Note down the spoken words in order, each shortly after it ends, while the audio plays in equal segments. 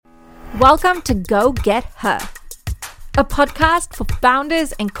Welcome to Go Get Her, a podcast for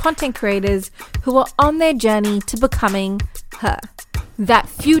founders and content creators who are on their journey to becoming her. That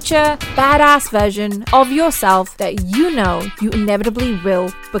future badass version of yourself that you know you inevitably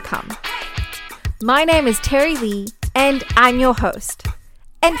will become. My name is Terry Lee and I'm your host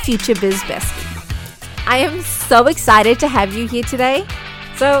and future biz bestie. I am so excited to have you here today.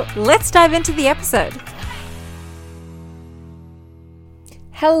 So let's dive into the episode.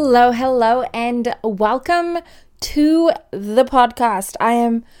 Hello, and welcome to the podcast. I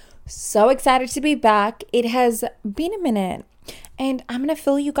am so excited to be back. It has been a minute, and I'm going to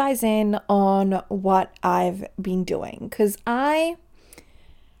fill you guys in on what I've been doing, because I've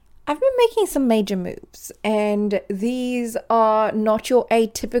been making some major moves, and these are not your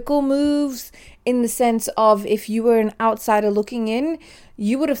atypical moves in the sense of if you were an outsider looking in,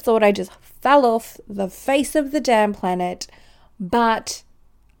 you would have thought I just fell off the face of the damn planet, but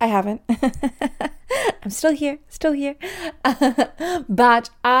I haven't. I'm still here. But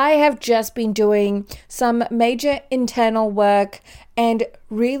I have just been doing some major internal work and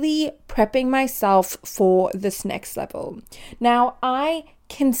really prepping myself for this next level. Now, I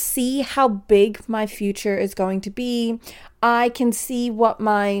can see how big my future is going to be. I can see what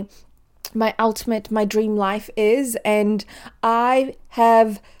my dream life is, and I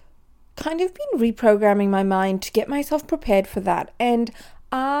have kind of been reprogramming my mind to get myself prepared for that. And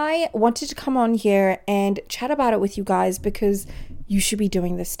I wanted to come on here and chat about it with you guys because you should be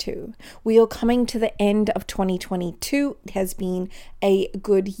doing this too. We are coming to the end of 2022. It has been a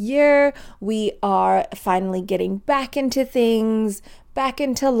good year. We are finally getting back into things, back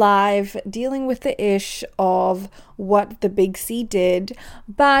into life, dealing with the ish of what the big C did.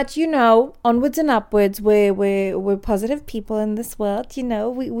 But, you know, onwards and upwards, we're positive people in this world. You know,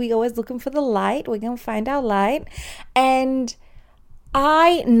 we always looking for the light. We're going to find our light. And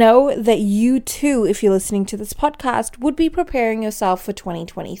I know that you too, if you're listening to this podcast, would be preparing yourself for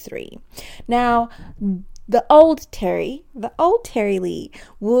 2023. Now, the old Terry Lee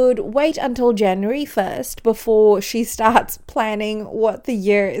would wait until January 1st before she starts planning what the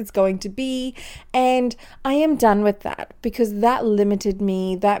year is going to be. And I am done with that because that limited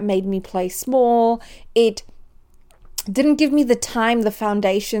me, that made me play small. It didn't give me the time, the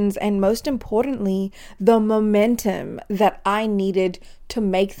foundations, and most importantly, the momentum that I needed to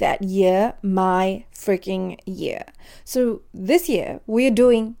make that year my freaking year. So this year, we are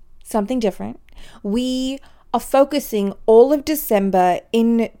doing something different. We are focusing all of December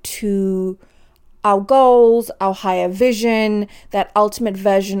into our goals, our higher vision, that ultimate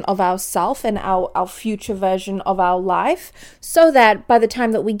version of ourself and our future version of our life, so that by the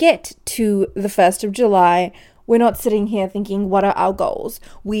time that we get to the 1st of July, we're not sitting here thinking, what are our goals?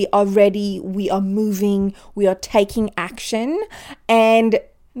 We are ready, we are moving, we are taking action and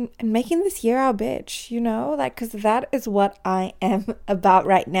making this year our bitch, you know, like, because that is what I am about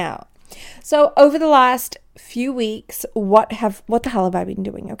right now. So over the last few weeks, what the hell have I been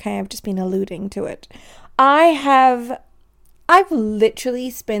doing? Okay, I've just been alluding to it. I've literally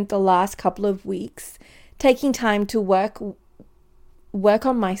spent the last couple of weeks taking time to work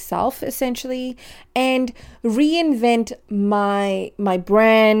on myself essentially and reinvent my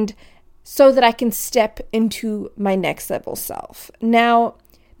brand so that I can step into my next level self. Now,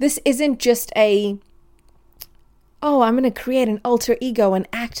 this isn't just I'm going to create an alter ego and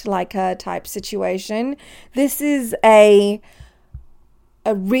act like her type situation. This is a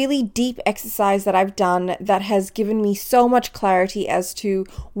really deep exercise that I've done that has given me so much clarity as to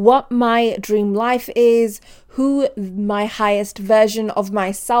what my dream life is, who my highest version of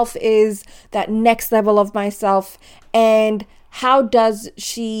myself is, that next level of myself, and how does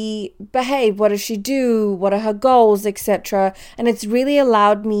she behave? What does she do? What are her goals, etc.? And it's really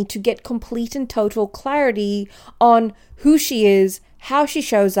allowed me to get complete and total clarity on who she is, how she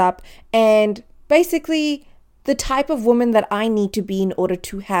shows up, and basically the type of woman that I need to be in order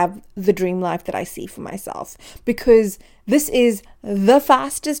to have the dream life that I see for myself. Because this is the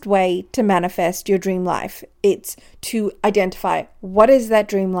fastest way to manifest your dream life. It's to identify what is that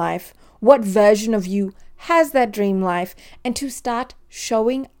dream life, what version of you has that dream life, and to start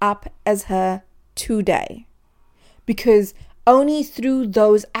showing up as her today. Because only through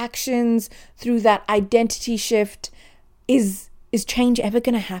those actions, through that identity shift, is change ever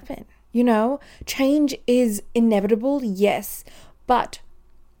going to happen. You know, change is inevitable, yes, but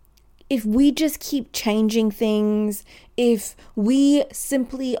if we just keep changing things, if we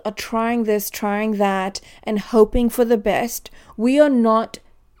simply are trying this, trying that, and hoping for the best, we are not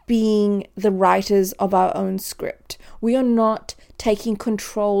being the writers of our own script. We are not taking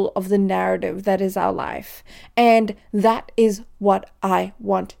control of the narrative that is our life. And that is what I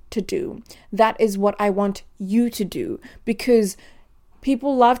want to do. That is what I want you to do, because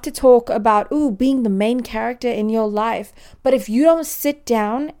people love to talk about, being the main character in your life. But if you don't sit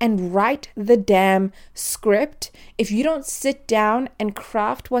down and write the damn script, if you don't sit down and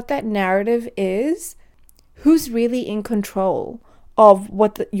craft what that narrative is, who's really in control of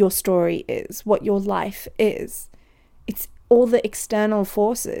what your story is, what your life is? It's all the external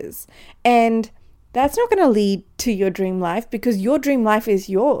forces. And that's not going to lead to your dream life, because your dream life is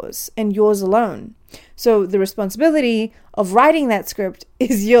yours and yours alone. So the responsibility of writing that script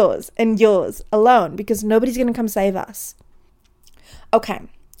is yours and yours alone, because nobody's going to come save us. Okay,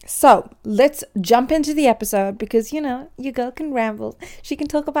 so let's jump into the episode, because, your girl can ramble. She can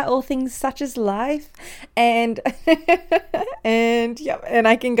talk about all things such as life and and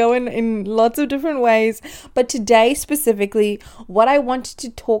I can go in lots of different ways. But today specifically, what I wanted to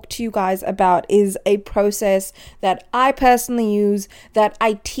talk to you guys about is a process that I personally use, that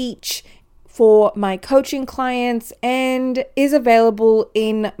I teach for my coaching clients, and is available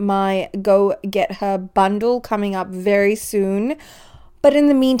in my Go Get Her bundle coming up very soon. But in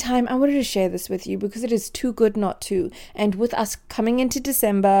the meantime, I wanted to share this with you because it is too good not to. And with us coming into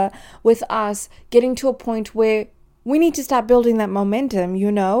December, with us getting to a point where we need to start building that momentum,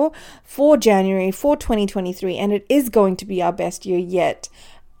 for January, for 2023, and it is going to be our best year yet.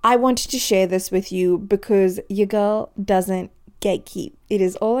 I wanted to share this with you because your girl doesn't gatekeep. It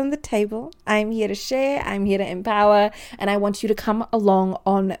is all on the table. I'm here to share, I'm here to empower, and I want you to come along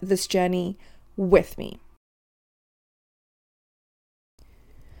on this journey with me.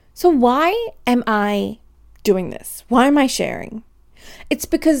 So why am I doing this? Why am I sharing? It's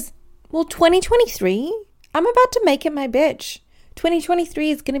because, 2023, I'm about to make it my bitch.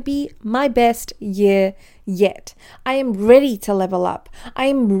 2023 is going to be my best year yet. I am ready to level up. I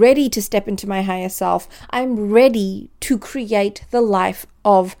am ready to step into my higher self. I'm ready to create the life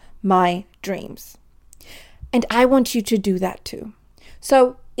of my dreams. And I want you to do that too.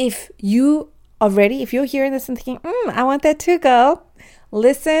 So if you are ready, if you're hearing this and thinking, I want that too, girl,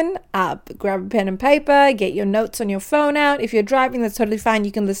 listen up. Grab a pen and paper, get your notes on your phone out. If you're driving, that's totally fine.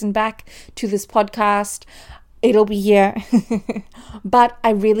 You can listen back to this podcast. It'll be here. But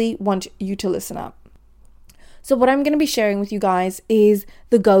I really want you to listen up. So what I'm going to be sharing with you guys is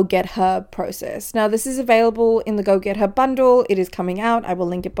the Go Get Her process. Now, this is available in the Go Get Her bundle. It is coming out. I will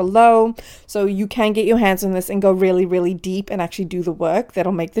link it below. So you can get your hands on this and go really, really deep and actually do the work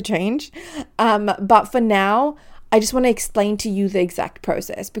that'll make the change. But for now, I just want to explain to you the exact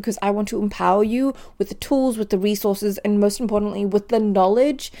process, because I want to empower you with the tools, with the resources, and most importantly, with the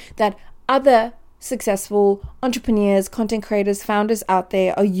knowledge that other successful entrepreneurs, content creators, founders out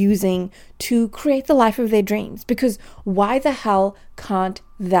there are using to create the life of their dreams. Because why the hell can't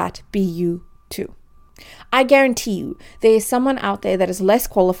that be you too? I guarantee you there is someone out there that is less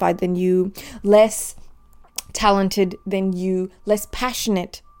qualified than you, less talented than you, less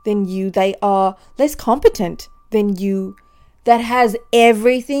passionate than you. They are less competent than you, that has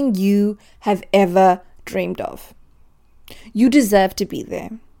everything you have ever dreamed of. You deserve to be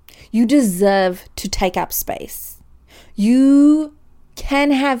there. You deserve to take up space. You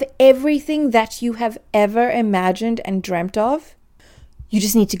can have everything that you have ever imagined and dreamt of. You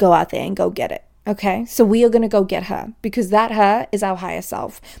just need to go out there and go get it. Okay, so we are going to go get her, because that her is our higher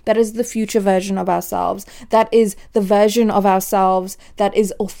self. That is the future version of ourselves. That is the version of ourselves that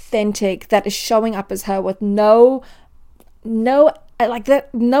is authentic, that is showing up as her with no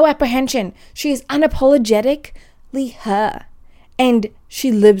apprehension. She is unapologetically her, and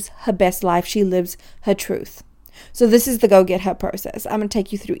she lives her best life. She lives her truth. So this is the Go Get Her process. I'm going to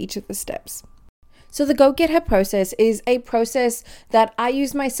take you through each of the steps. So the Go Get Her process is a process that I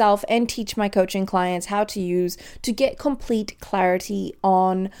use myself and teach my coaching clients how to use to get complete clarity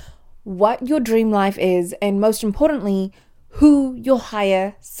on what your dream life is, and most importantly, who your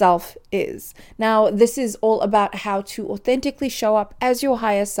higher self is. Now, this is all about how to authentically show up as your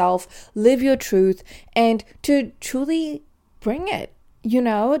higher self, live your truth, and to truly bring it.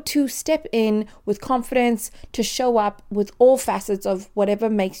 To step in with confidence, to show up with all facets of whatever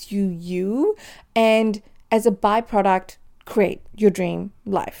makes you you, and as a byproduct, create your dream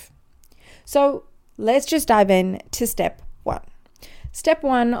life. So let's just dive in to step one. Step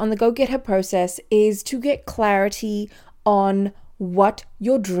one on the Go Get Her process is to get clarity on what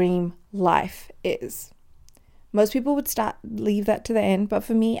your dream life is. Most people would leave that to the end, but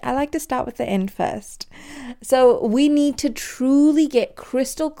for me, I like to start with the end first. So we need to truly get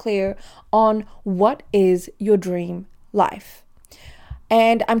crystal clear on what is your dream life.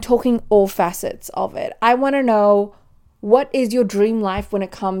 And I'm talking all facets of it. I want to know What is your dream life when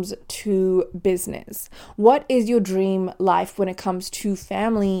it comes to business? What is your dream life when it comes to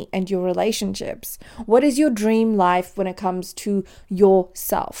family and your relationships? What is your dream life when it comes to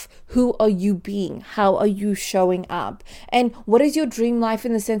yourself? Who are you being? How are you showing up? And what is your dream life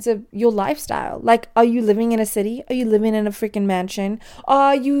in the sense of your lifestyle? Like, are you living in a city? Are you living in a freaking mansion?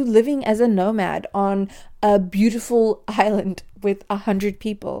 Are you living as a nomad on a beautiful island with 100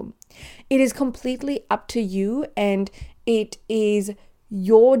 people? It is completely up to you, and it is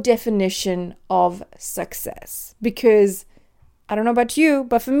your definition of success. Because I don't know about you,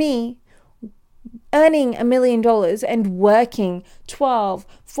 but for me, earning $1 million and working 12,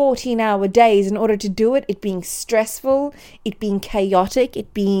 14-hour days in order to do it, it being stressful, it being chaotic,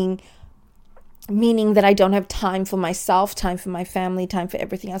 it being meaning that I don't have time for myself, time for my family, time for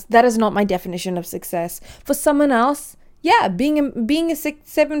everything else. That is not my definition of success. For someone else, yeah, being a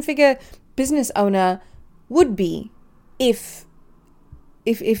 7-figure business owner would be, if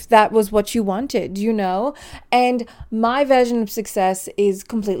that was what you wanted, and my version of success is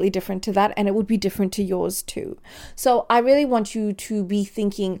completely different to that, and it would be different to yours too. So I really want you to be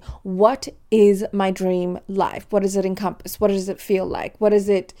thinking, what is my dream life? What does it encompass? What does it feel like? What is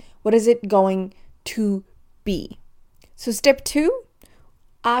it going to be? So step 2,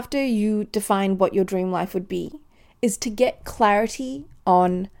 after you define what your dream life would be, is to get clarity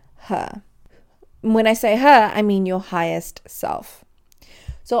on her. When I say her, I mean your highest self.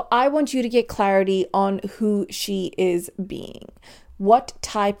 So I want you to get clarity on who she is being. What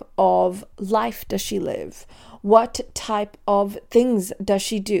type of life does she live? What type of things does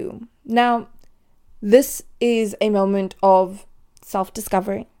she do? Now, this is a moment of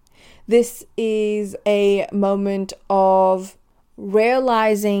self-discovery. This is a moment of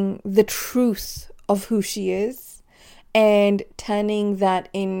realizing the truth of who she is and turning that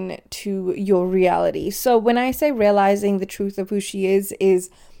into your reality. So when I say realizing the truth of who she is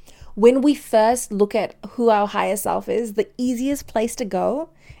when we first look at who our higher self is, the easiest place to go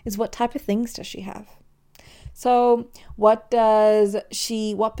is, what type of things does she have? So what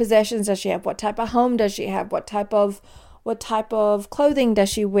possessions does she have? What type of home does she have? What type of clothing does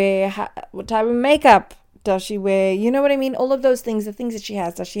she wear? What type of makeup does she wear? You know what I mean? All of those things, the things that she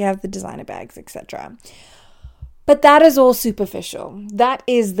has. Does she have the designer bags, etc.? But that is all superficial. That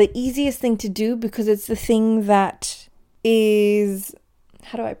is the easiest thing to do because it's the thing that is,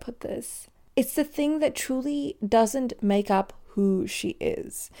 how do I put this? It's the thing that truly doesn't make up who she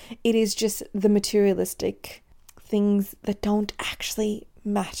is. It is just the materialistic things that don't actually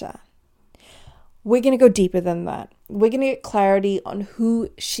matter. We're going to go deeper than that. We're going to get clarity on who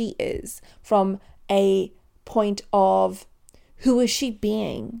she is from a point of, who is she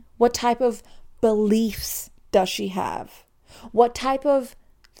being? What type of beliefs does she have? What type of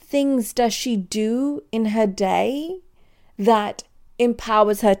things does she do in her day that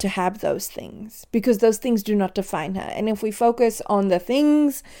empowers her to have those things? Because those things do not define her. And if we focus on the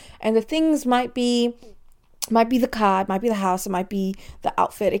things, and the things might be the car, it might be the house, it might be the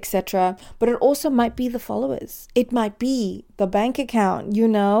outfit, etc. But it also might be the followers. It might be the bank account,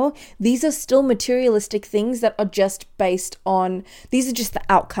 These are still materialistic things that are just based on, these are just the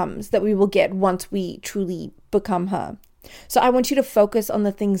outcomes that we will get once we truly become her. So I want you to focus on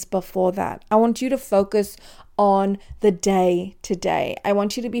the things before that. I want you to focus on the day to day. I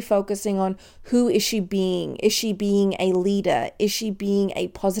want you to be focusing on, who is she being? Is she being a leader? Is she being a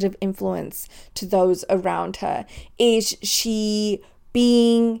positive influence to those around her? Is she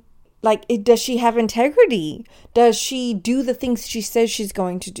being does she have integrity? Does she do the things she says she's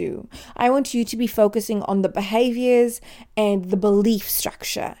going to do? I want you to be focusing on the behaviors and the belief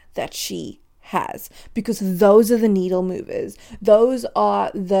structure that she has, because those are the needle movers. Those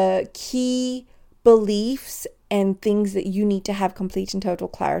are the key beliefs and things that you need to have complete and total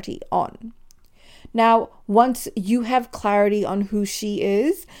clarity on. Now, once you have clarity on who she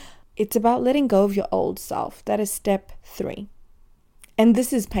is, it's about letting go of your old self. That is step 3. And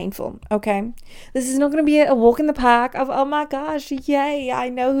this is painful, okay? This is not going to be a walk in the park of, oh my gosh, yay, I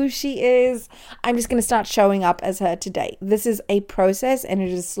know who she is. I'm just going to start showing up as her today. This is a process, and it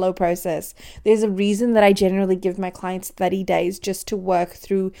is a slow process. There's a reason that I generally give my clients 30 days just to work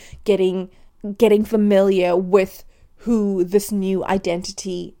through getting familiar with who this new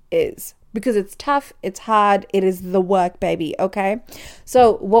identity is. Because it's tough, it's hard, it is the work, baby, okay?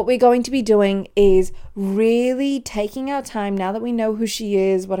 So what we're going to be doing is really taking our time, now that we know who she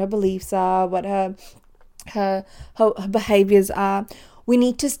is, what her beliefs are, what her behaviors are. We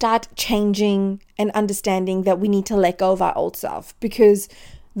need to start changing and understanding that we need to let go of our old self, because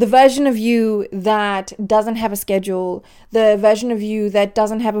the version of you that doesn't have a schedule, the version of you that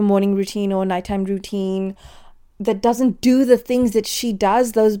doesn't have a morning routine or a nighttime routine, that doesn't do the things that she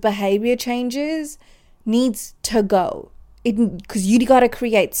does, those behavior changes, needs to go. Because you got to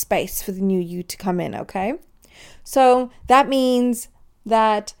create space for the new you to come in, okay? So that means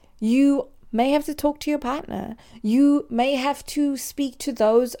that you may have to talk to your partner. You may have to speak to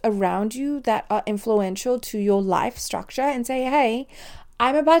those around you that are influential to your life structure and say, hey,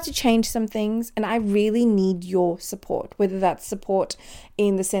 I'm about to change some things and I really need your support, whether that's support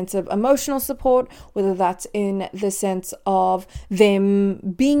in the sense of emotional support, whether that's in the sense of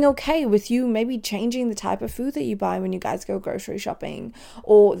them being okay with you, maybe changing the type of food that you buy when you guys go grocery shopping,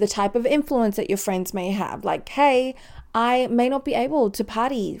 or the type of influence that your friends may have. Like, hey, I may not be able to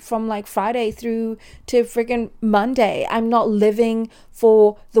party from like Friday through to freaking Monday. I'm not living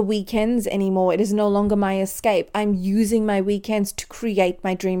for the weekends anymore. It is no longer my escape. I'm using my weekends to create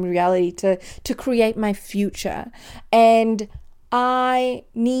my dream reality, to create my future. And I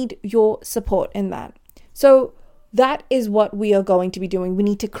need your support in that. So that is what we are going to be doing. We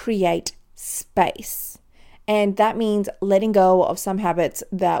need to create space. And that means letting go of some habits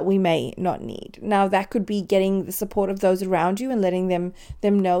that we may not need. Now, that could be getting the support of those around you and letting them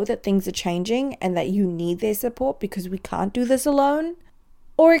know that things are changing and that you need their support because we can't do this alone.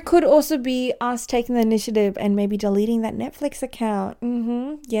 Or it could also be us taking the initiative and maybe deleting that Netflix account.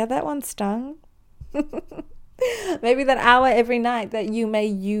 Yeah, that one stung. Maybe that hour every night that you may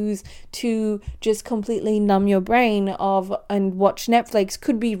use to just completely numb your brain and watch Netflix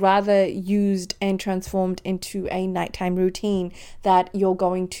could be rather used and transformed into a nighttime routine that you're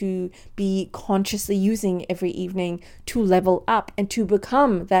going to be consciously using every evening to level up and to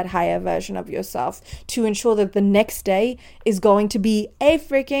become that higher version of yourself, to ensure that the next day is going to be a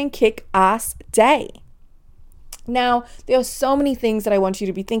freaking kick-ass day. Now, there are so many things that I want you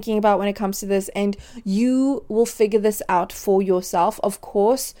to be thinking about when it comes to this, and you will figure this out for yourself. Of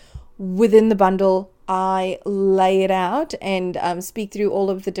course, within the bundle, I lay it out and speak through all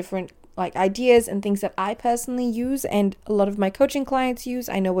of the different ideas and things that I personally use and a lot of my coaching clients use.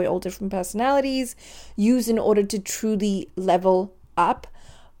 I know we're all different personalities, use in order to truly level up.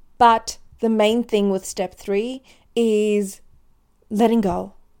 But the main thing with step 3 is letting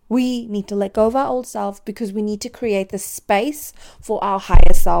go. We need to let go of our old self because we need to create the space for our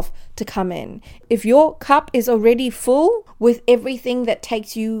higher self to come in. If your cup is already full with everything that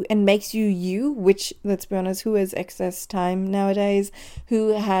takes you and makes you you, which, let's be honest, who has excess time nowadays?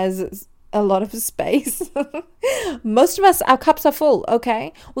 Who has a lot of space? Most of us, our cups are full,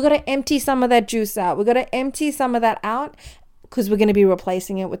 okay? We've got to empty some of that juice out. We've got to empty some of that out because we're going to be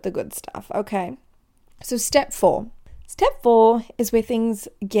replacing it with the good stuff, okay? So step 4. Step 4 is where things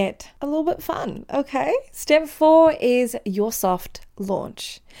get a little bit fun, okay? Step 4 is your soft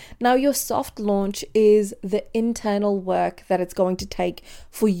launch. Now, your soft launch is the internal work that it's going to take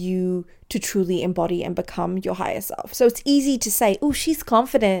for you to truly embody and become your higher self. So it's easy to say, oh, she's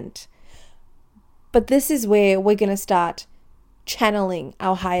confident. But this is where we're going to start channeling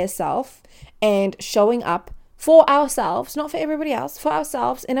our higher self and showing up for ourselves, not for everybody else, for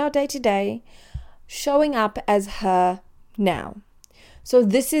ourselves in our day-to-day, showing up as her now. So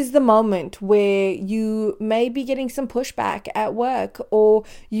this is the moment where you may be getting some pushback at work, or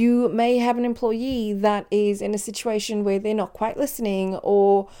you may have an employee that is in a situation where they're not quite listening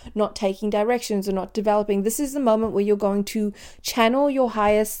or not taking directions or not developing. This is the moment where you're going to channel your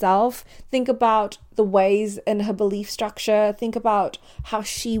higher self. Think about the ways and her belief structure. Think about how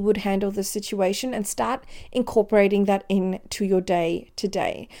she would handle the situation and start incorporating that into your day to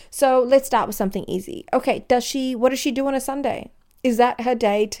day. So let's start with something easy. Okay, what does she do on a Sunday? Is that her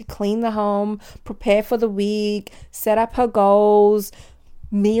day to clean the home, prepare for the week, set up her goals,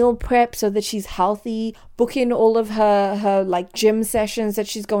 meal prep so that she's healthy, book in all of her gym sessions that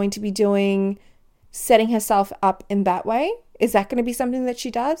she's going to be doing, setting herself up in that way? Is that going to be something that she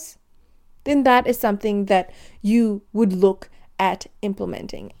does? Then that is something that you would look at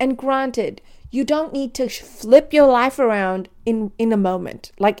implementing. And granted, you don't need to flip your life around in a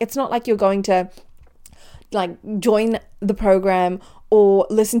moment. It's not like you're going to join the program or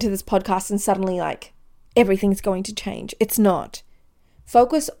listen to this podcast and suddenly everything's going to change. It's not.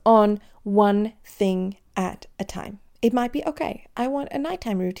 Focus on one thing at a time. It might be, okay, I want a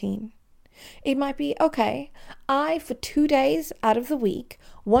nighttime routine. It might be, okay, I, for 2 days out of the week,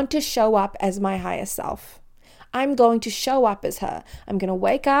 want to show up as my higher self. I'm going to show up as her. I'm going to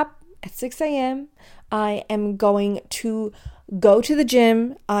wake up at 6 a.m. I am going to go to the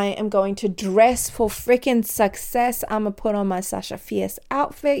gym. I am going to dress for freaking success. I'm going to put on my Sasha Fierce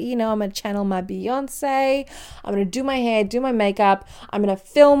outfit. I'm going to channel my Beyonce. I'm going to do my hair, do my makeup. I'm going to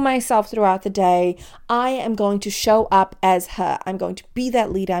film myself throughout the day. I am going to show up as her. I'm going to be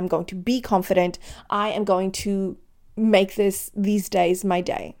that leader. I'm going to be confident. I am going to make these days my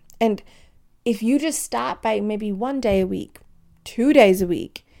day. And if you just start by maybe 1 day a week, 2 days a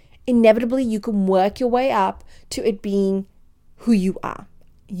week, inevitably you can work your way up to it being who you are.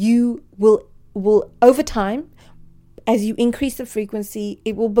 You will over time, as you increase the frequency,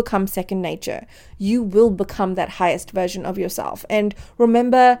 it will become second nature. You will become that highest version of yourself. And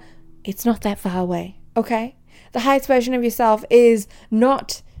remember, it's not that far away, okay? The highest version of yourself is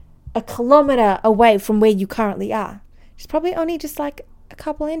not a kilometer away from where you currently are. It's probably only just like a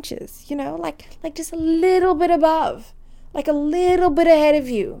couple inches, like just a little bit above, like a little bit ahead of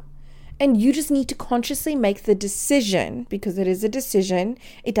you. And you just need to consciously make the decision, because it is a decision.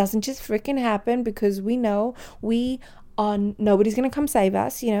 It doesn't just freaking happen, because we know nobody's going to come save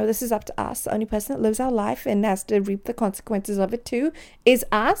us. This is up to us. The only person that lives our life and has to reap the consequences of it too is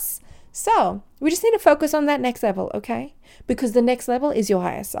us. So we just need to focus on that next level, okay? Because the next level is your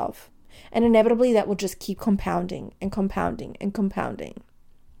higher self. And inevitably that will just keep compounding and compounding and compounding.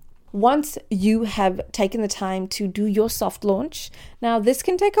 Once you have taken the time to do your soft launch, now this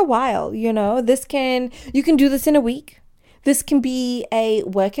can take a while, you can do this in a week. This can be a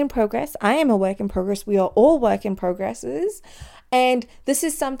work in progress. I am a work in progress. We are all work in progresses. And this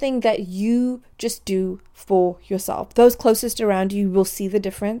is something that you just do for yourself. Those closest around you will see the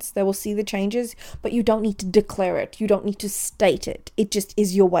difference. They will see the changes, but you don't need to declare it. You don't need to state it. It just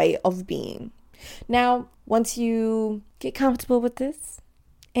is your way of being. Now, once you get comfortable with this,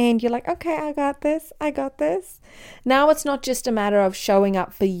 and you're like, okay, I got this. Now it's not just a matter of showing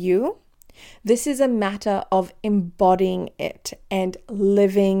up for you. This is a matter of embodying it and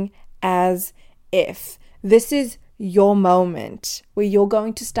living as if. This is your moment where you're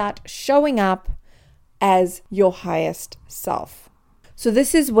going to start showing up as your highest self. So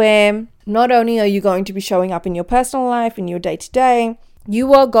this is where not only are you going to be showing up in your personal life, in your day-to-day,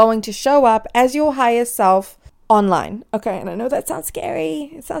 you are going to show up as your highest self online. Okay, and I know that sounds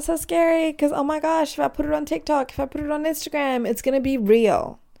scary. It sounds so scary because, oh my gosh, if I put it on TikTok, if I put it on Instagram, it's going to be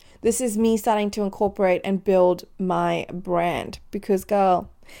real. This is me starting to incorporate and build my brand because, girl,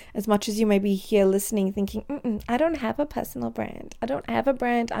 as much as you may be here listening thinking, I don't have a personal brand. I don't have a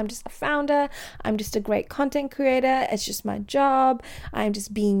brand. I'm just a founder. I'm just a great content creator. It's just my job. I'm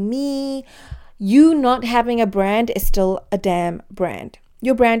just being me. You not having a brand is still a damn brand.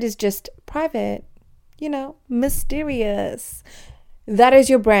 Your brand is just private, mysterious. That is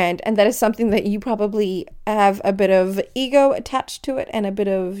your brand, and that is something that you probably have a bit of ego attached to it and a bit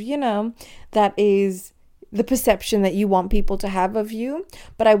of, that is the perception that you want people to have of you.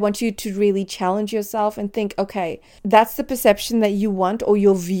 But I want you to really challenge yourself and think, okay, that's the perception that you want, or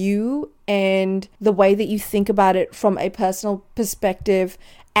your view and the way that you think about it from a personal perspective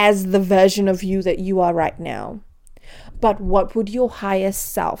as the version of you that you are right now. But what would your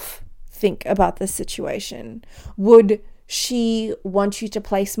highest self think about this situation? Would she want you to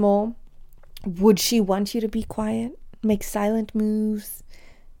place more? Would she want you to be quiet, make silent moves,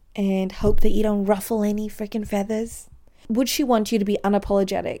 and hope that you don't ruffle any freaking feathers? Would she want you to be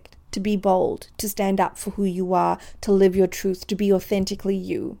unapologetic, to be bold, to stand up for who you are, to live your truth, to be authentically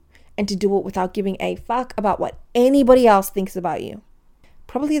you, and to do it without giving a fuck about what anybody else thinks about you?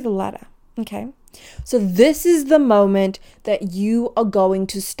 Probably the latter, okay? So this is the moment that you are going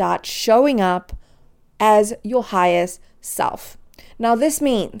to start showing up as your highest self. Now, this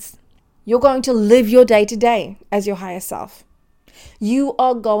means you're going to live your day-to-day as your highest self. You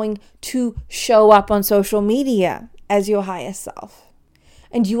are going to show up on social media as your highest self.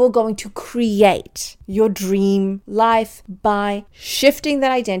 And you are going to create your dream life by shifting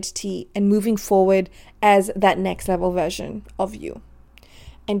that identity and moving forward as that next level version of you.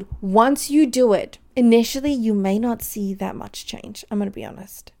 And once you do it, initially you may not see that much change. I'm going to be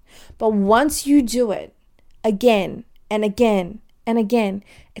honest. But once you do it again and again and again,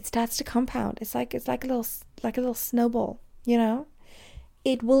 it starts to compound. It's like a little snowball,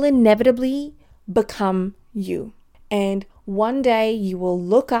 It will inevitably become you. And one day you will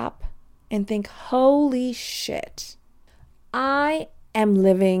look up and think, holy shit, I am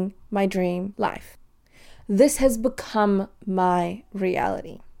living my dream life. This has become my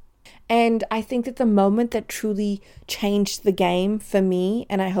reality. And I think that the moment that truly changed the game for me,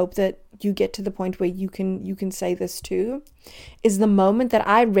 and I hope that you get to the point where you can say this too, is the moment that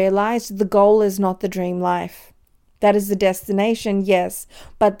I realized the goal is not the dream life. That is the destination, yes,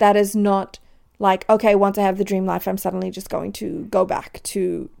 but that is not like, okay, once I have the dream life, I'm suddenly just going to go back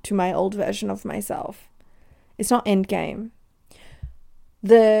to my old version of myself. It's not endgame.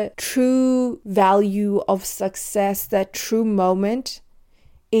 The true value of success, that true moment,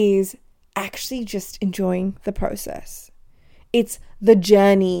 is actually just enjoying the process. It's the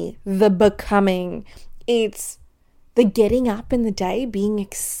journey, the becoming. It's the getting up in the day, being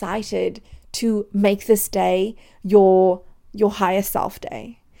excited to make this day your higher self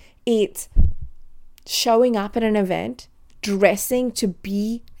day. It's showing up at an event, dressing to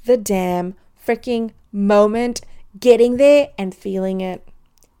be the damn freaking moment, getting there and feeling it.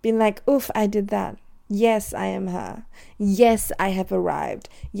 Being like, oof, I did that. Yes, I am her. Yes, I have arrived.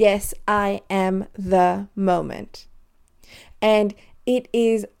 Yes, I am the moment. And it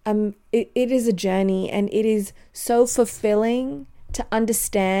is a journey, and it is so fulfilling to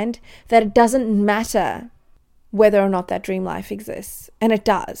understand that it doesn't matter whether or not that dream life exists. And it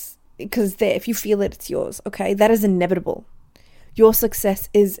does, because there, if you feel it, it's yours. Okay, that is inevitable. Your success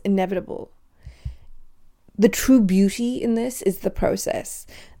is inevitable. The true beauty in this is the process.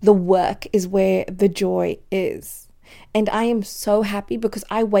 The work is where the joy is. And I am so happy because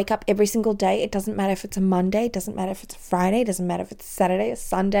I wake up every single day. It doesn't matter if it's a Monday, it doesn't matter if it's a Friday, it doesn't matter if it's a Saturday, a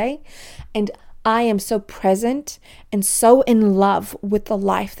Sunday. And I am so present and so in love with the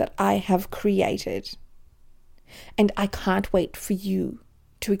life that I have created. And I can't wait for you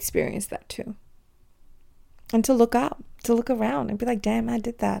to experience that too. And to look up, to look around and be like, damn, I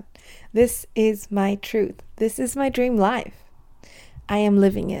did that. This is my truth. This is my dream life. I am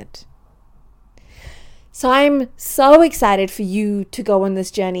living it. So I'm so excited for you to go on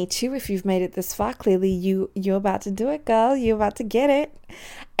this journey too. If you've made it this far, clearly you're about to do it, girl. You're about to get it.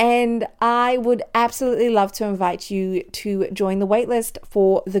 And I would absolutely love to invite you to join the waitlist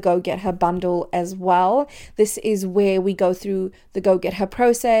for the Go Get Her bundle as well. This is where we go through the Go Get Her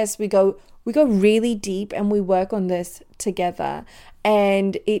process. We go really deep and we work on this together.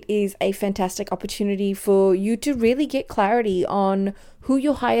 And it is a fantastic opportunity for you to really get clarity on who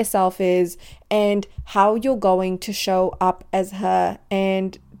your higher self is and how you're going to show up as her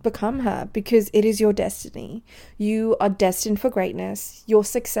and become her, because it is your destiny. You are destined for greatness. Your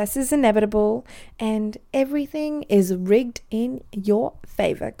success is inevitable and everything is rigged in your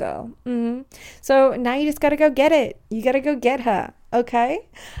favor, girl. So now you just got to go get it. You got to go get her. Okay.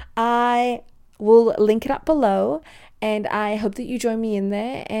 I will link it up below. And I hope that you join me in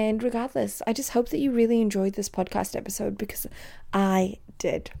there. And regardless, I just hope that you really enjoyed this podcast episode, because I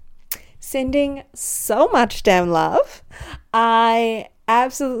did. Sending so much damn love. I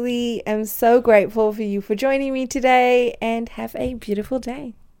absolutely am so grateful for you for joining me today, and have a beautiful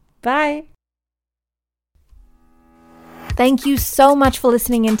day. Bye. Thank you so much for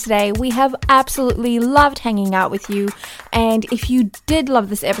listening in today. We have absolutely loved hanging out with you. And if you did love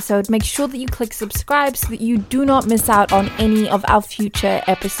this episode, make sure that you click subscribe so that you do not miss out on any of our future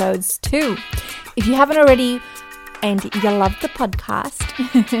episodes too. If you haven't already and you love the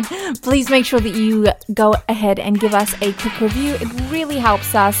podcast, please make sure that you go ahead and give us a quick review. It really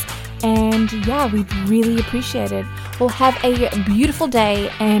helps us. And yeah, we'd really appreciate it. Well, have a beautiful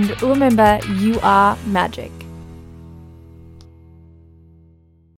day. And remember, you are magic.